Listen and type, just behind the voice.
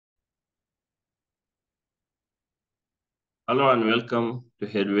Hello and welcome to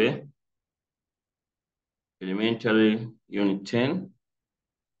Headway Elementary Unit 10.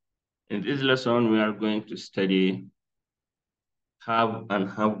 In this lesson, we are going to study have and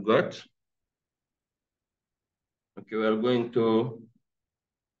have got. Okay, we are going to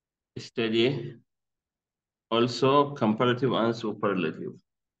study also comparative and superlative.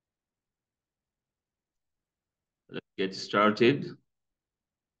 Let's get started.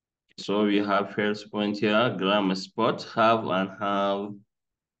 So we have first point here, grammar spot, have and have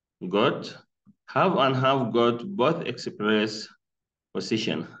got. Have and have got both express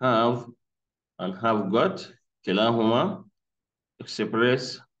position. Have and have got كلاهما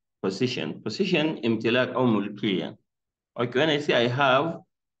express position. Position امتلاك أو ملكية. Okay, when I say I have,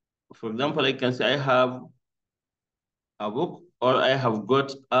 for example, I can say I have a book or I have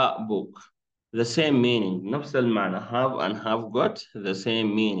got a book. The same meaning. نفس المعنى. Have and have got the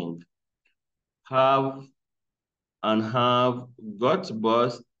same meaning. Have and have got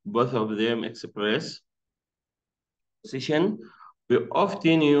both of them express position. We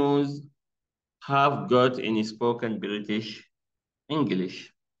often use have got in spoken British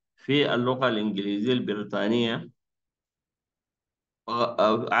English. في اللغة الإنجليزية البريطانية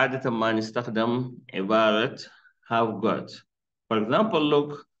عادة ما نستخدم عبارة have got. For example,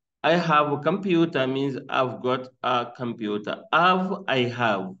 look, I have a computer means I've got a computer. I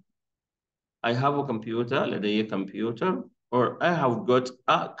have. I have a computer, لدي computer, or I have got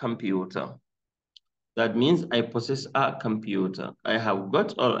a computer. That means I possess a computer. I have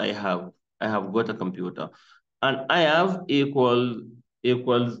got or I have got a computer. And I have equals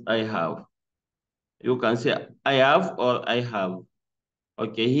I have. You can say I have or I have.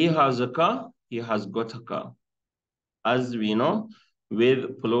 Okay, he has a car, he has got a car. As we know,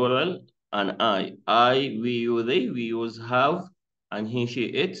 with plural and we use they, we use have, and he, she,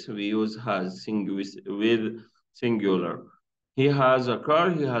 it, we use has with singular. He has a car,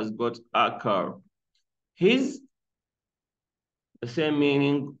 he has got a car. His, the same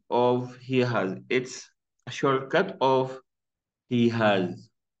meaning of he has. It's a shortcut of he has.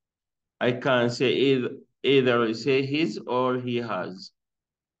 I can say either say his or he has.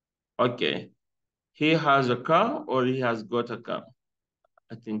 Okay. He has a car or he has got a car.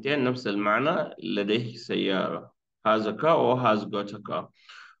 التنتين نفس المعنى لديه سيارة. Has a car or has got a car.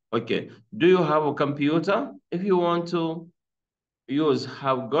 Okay. Do you have a computer? If you want to use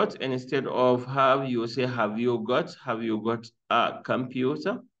have got instead of have, you say have you got a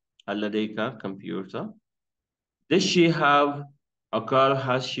computer? هل لديك computer? Does she have a car?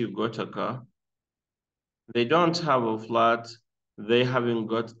 Has she got a car? They don't have a flat. They haven't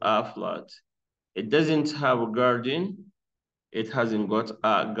got a flat. It doesn't have a garden. It hasn't got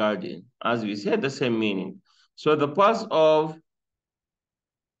a garden. As we said, the same meaning. So the past of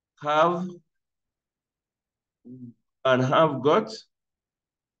have and have got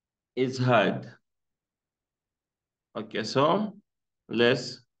is had. Okay, so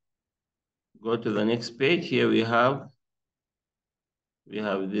let's go to the next page. Here we have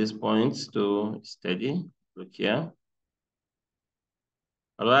these points to study. Look here.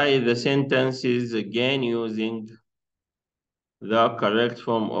 Write the sentences again using the correct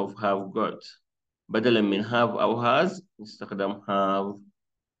form of have got. بدلا من have أو has نستخدم have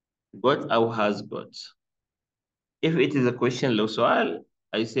got أو has got. If it is a question لو سؤال,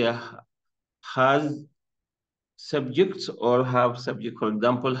 I say has subject or have subject. For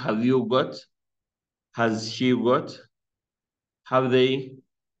example, have you got? Has she got? Have they?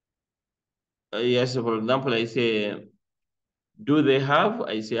 Yes, for example, I say, do they have?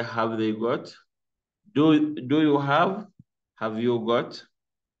 I say, have they got? Do you have? Have you got?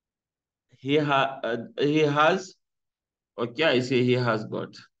 He has. Okay, I say he has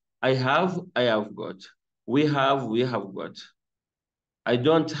got. I have got. We have got. I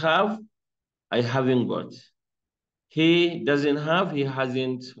don't have, I haven't got. He doesn't have, he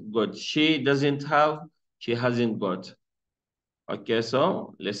hasn't got. She doesn't have, she hasn't got. Okay,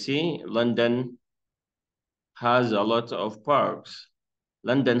 so let's see. London has a lot of parks.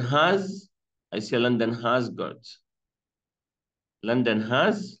 London has, I say London has got. London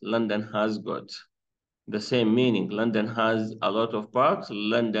has got. The same meaning. London has a lot of parks.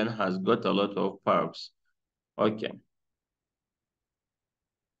 London has got a lot of parks. Okay.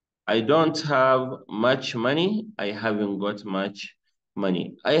 I don't have much money. I haven't got much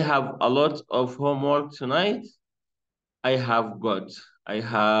money. I have a lot of homework tonight. I have got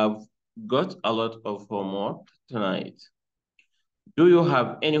a lot of homework tonight. Do you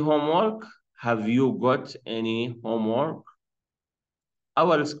have any homework? Have you got any homework?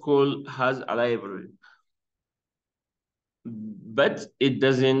 Our school has a library, but it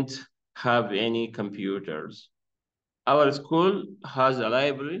doesn't have any computers. Our school has a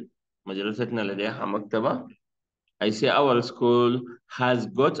library. مدرستنا لديها مكتبة. I say our school has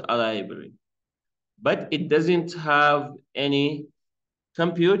got a library, but it doesn't have any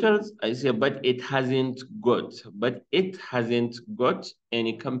computers. I say, but it hasn't got. But it hasn't got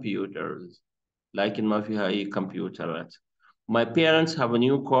any computers. لكن ما فيها أي كمبيوترات. My parents have a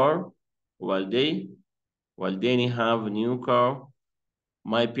new car. والديني have a new car.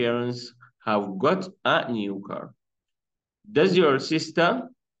 My parents have got a new car. Does your sister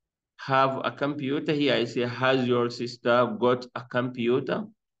have a computer? Here I say, has your sister got a computer?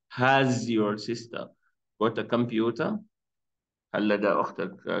 Has your sister got a computer? هل لدى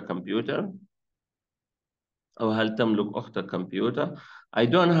أختك كمبيوتر؟ أو هل تملك أختك كمبيوتر؟ I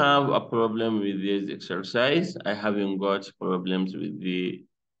don't have a problem with this exercise. I haven't got problems with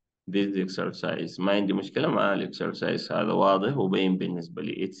this exercise. ما عندي مشكلة مع الexercise هذا واضح وبين بالنسبة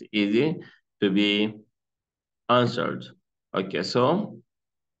لي. It's easy to be answered. Okay, so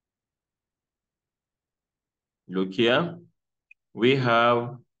look here. We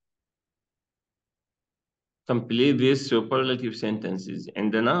have complete these superlative sentences.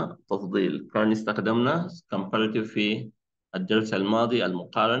 عندنا تفضيل. كان استخدمنا comparative في الدرس الماضي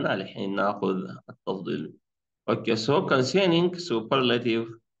المقارنة. الحين نأخذ التفضيل. Okay, so concerning superlative.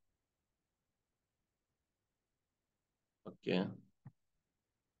 Okay.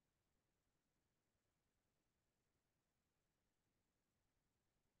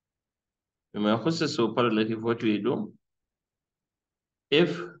 بما يخص superlative, what we do?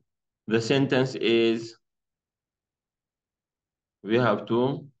 If the sentence is, we have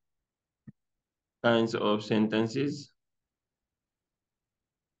two kinds of sentences.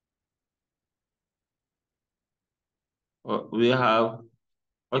 We have,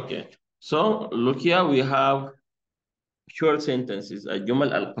 okay. So look here, we have short sentences.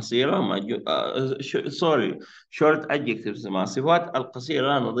 الجمل القصيرة مع sorry, short adjectives مع صفات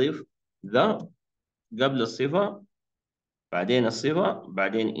القصيرة نضيف the قبل الصفة بعدين الصفة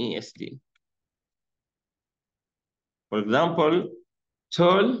بعدين est. For example,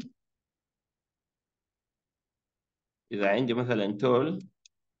 tall. إذا عندي مثلا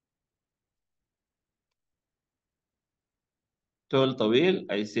tall طويل,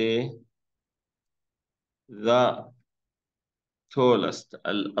 I say the tallest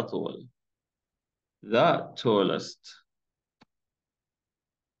الأطول. The tallest.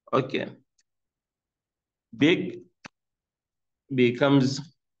 Okay. Big becomes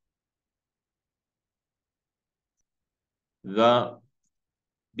the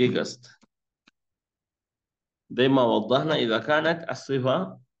biggest. زي ما وضحنا إذا كانت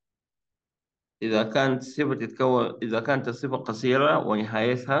الصفة قصيرة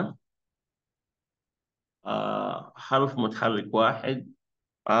ونهايتها حرف متحرك واحد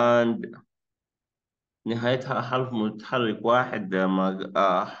and نهايتها حرف متحرك واحد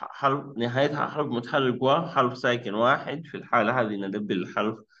نهايتها حرف متحرك وحرف ساكن واحد. في الحالة هذه ندبل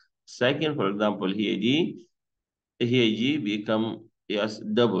الحرف الساكن. For example, هي جي become yes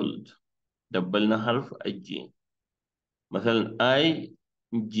doubled. دبلنا حرف الجي. مثلا اي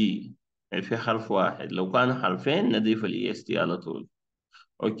جي يعني في حرف واحد. لو كان حرفين نضيف الاي اس تي على طول.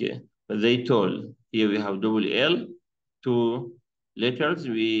 اوكي. زي tall. Here we have double L. Two letters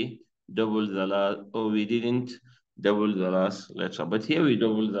we double the last, or we didn't double the last letter, but here we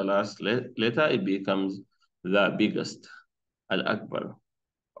double the last letter. It becomes the biggest, الأكبر.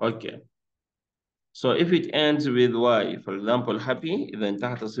 Okay. So if it ends with Y, for example, happy, إذا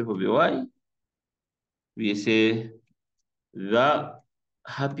انتهت الصفة ب Y, we say the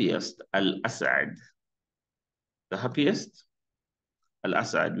happiest, الأسعد. The happiest,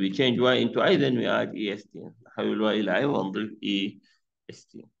 الأسعد. We change Y into I, then we add EST. نحول Y إلى I ونضيف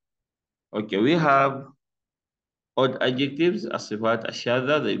EST. Okay, we have odd adjectives. الصفات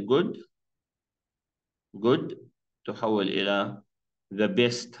الشاذة the good تحول إلى the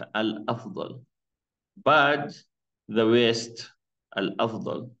best الأفضل. bad the worst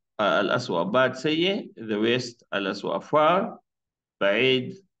الأفضل الأسوأ. bad سيء the worst الأسوأ. far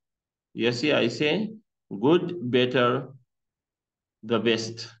بعيد. yes I say good better the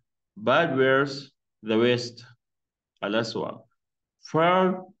best. bad worse the worst الأسوأ.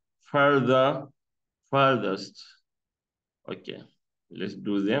 far further farthest. Okay, let's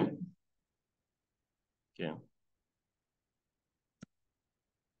do them. Okay.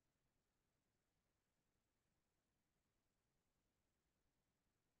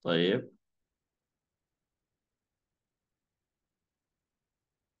 طيب.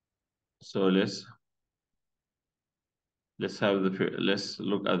 So let's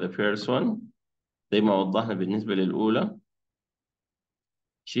look at the first one. زي ما وضحنا بالنسبة للأولى.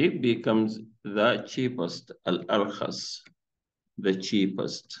 cheap becomes the cheapest, الأرخص, the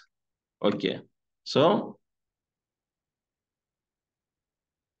cheapest. Okay, so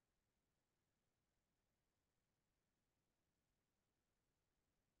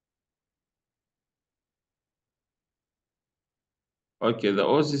okay, the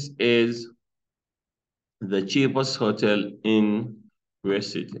Oasis is the cheapest hotel in Kuwait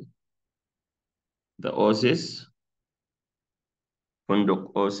City. The Oasis,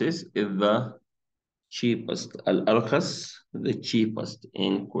 فندق Oasis is the cheapest, الأرخص, the cheapest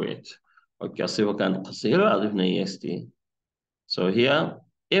in Kuwait. Okay, الصفة كانت قصيرة أضفنا EST. So here,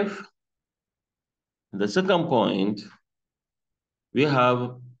 if the second point, we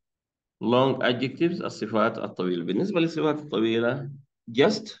have long adjectives, الصفات الطويلة. بالنسبة للصفات الطويلة,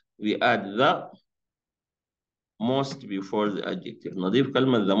 just we add the most before the adjective. نضيف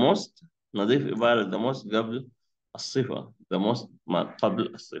كلمة the most، نضيف عبارة the most قبل الصفة. the most ما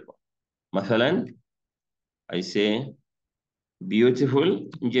قبل الصفة. مثلا I say beautiful،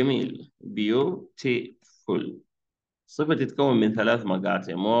 جميل. beautiful. صفة تتكون من 3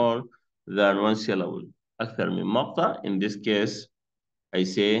 مقاطع. more than 1 syllable. أكثر من مقطع. In this case I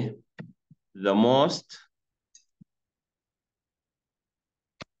say the most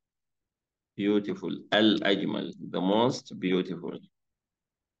beautiful، الأجمل. the most beautiful.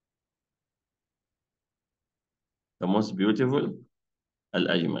 the most beautiful،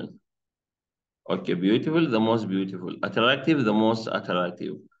 الأجمل. Okay, beautiful, the most beautiful. Attractive, the most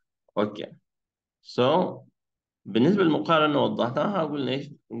attractive. Okay. So بالنسبة للمقارنة وضحناها، قلنا ايش؟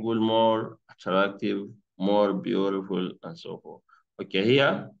 نقول more attractive, more beautiful, and so forth. Okay,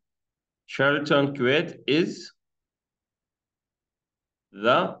 here Sheraton Kuwait is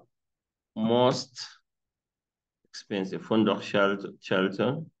the most expensive. فندق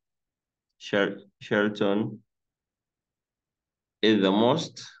Sheraton is the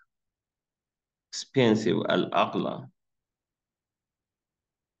most expensive، الأغلى.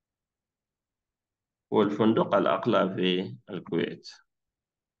 هو الفندق الأغلى في الكويت.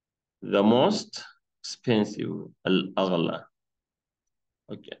 The most expensive، الأغلى.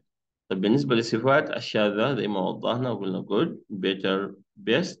 اوكي. طيب بالنسبة للصفات الشاذة زي ما وضحنا وقلنا good، better،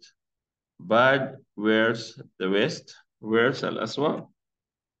 best، bad، worse، the worst، worse الأسوأ،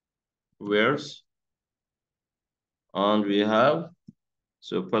 worse، and we have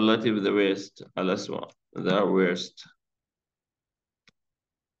superlative the worst، الأسوأ، the worst.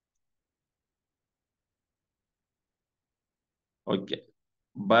 Okay.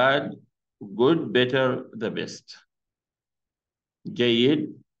 bad، good، better، the best.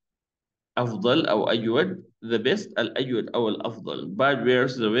 جيد، أفضل أو أجود، the best الأجود أو الأفضل. bad،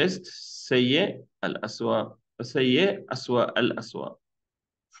 worse، the best. سيء، الأسوأ، سيء، أسوأ، الأسوأ.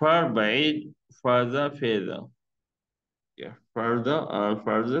 far، بعيد، farther، further. Yeah. further and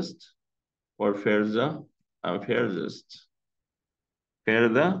farthest, or further and furthest.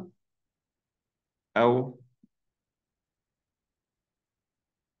 further أو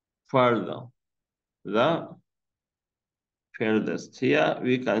farther، the furthest. Here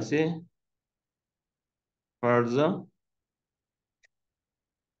we can say further،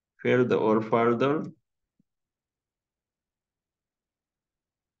 further or farther.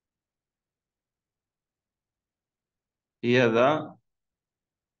 Here the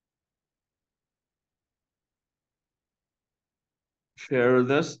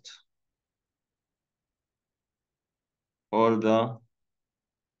furthest or the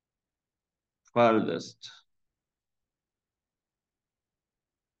farthest،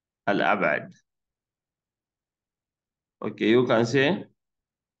 الأبعد. Okay, you can say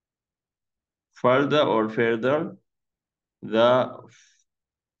further or further, the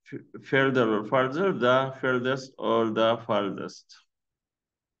further or farther, the furthest or the farthest،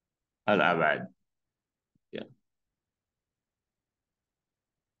 الأبعد. Yeah.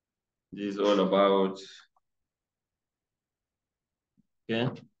 This is all about, okay,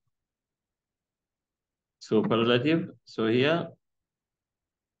 superlative. So here,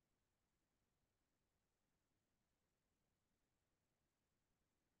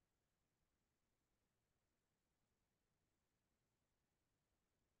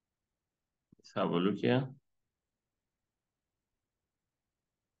 let's have a look here.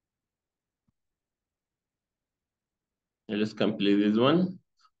 Let's complete this one.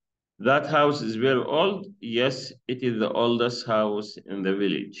 That house is very old. Yes, it is the oldest house in the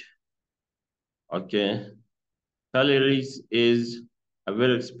village. Okay. Calories is a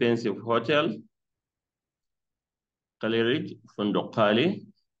very expensive hotel. Calories, فندق غالي.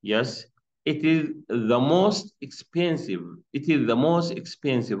 Yes, it is the most expensive. It is the most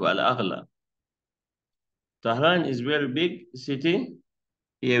expensive, الأغلى. Tehran is very big city.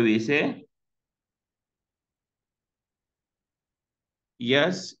 Here we say,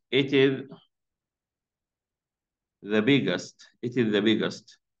 yes, it is the biggest. It is the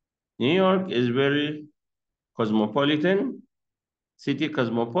biggest. New York is very cosmopolitan. City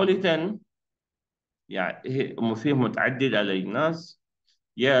cosmopolitan. يعني فيه متعدد الأجناس.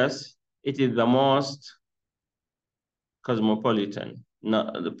 Yes, it is the most cosmopolitan.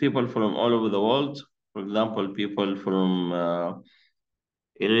 The people from all over the world, for example, people from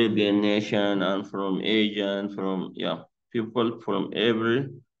Arabian nation and from Asia and from, people from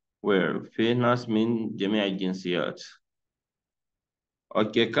everywhere. في ناس من جميع الجنسيات.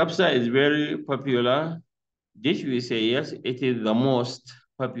 Okay, Kapsa is very popular. Dish we say yes, it is the most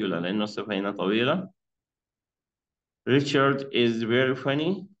popular لأنه الصفة هنا طويلة. Richard is very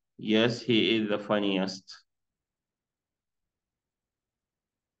funny. Yes, he is the funniest.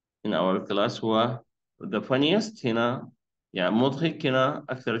 In our class هو the funniest هنا يعني مضحك هنا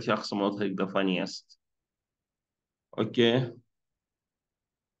أكثر شخص مضحك the funniest. Okay.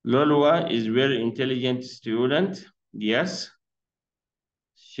 Lolwa is very intelligent student. Yes.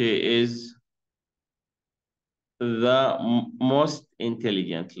 She is the most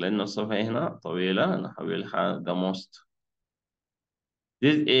intelligent لأنه الصفحة هنا طويلة نحولها the most.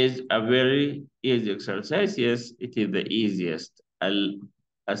 This is a very easy exercise. Yes, it is the easiest.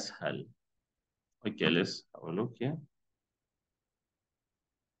 الأسهل. Okay, let's have a look here.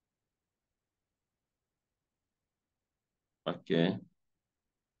 Okay.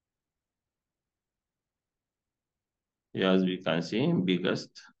 Yeah, as we can see, biggest,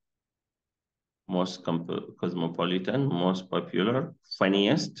 most cosmopolitan, most popular,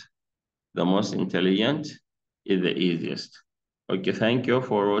 funniest, the most intelligent is the easiest. Okay, thank you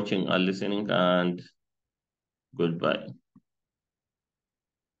for watching and listening, and goodbye.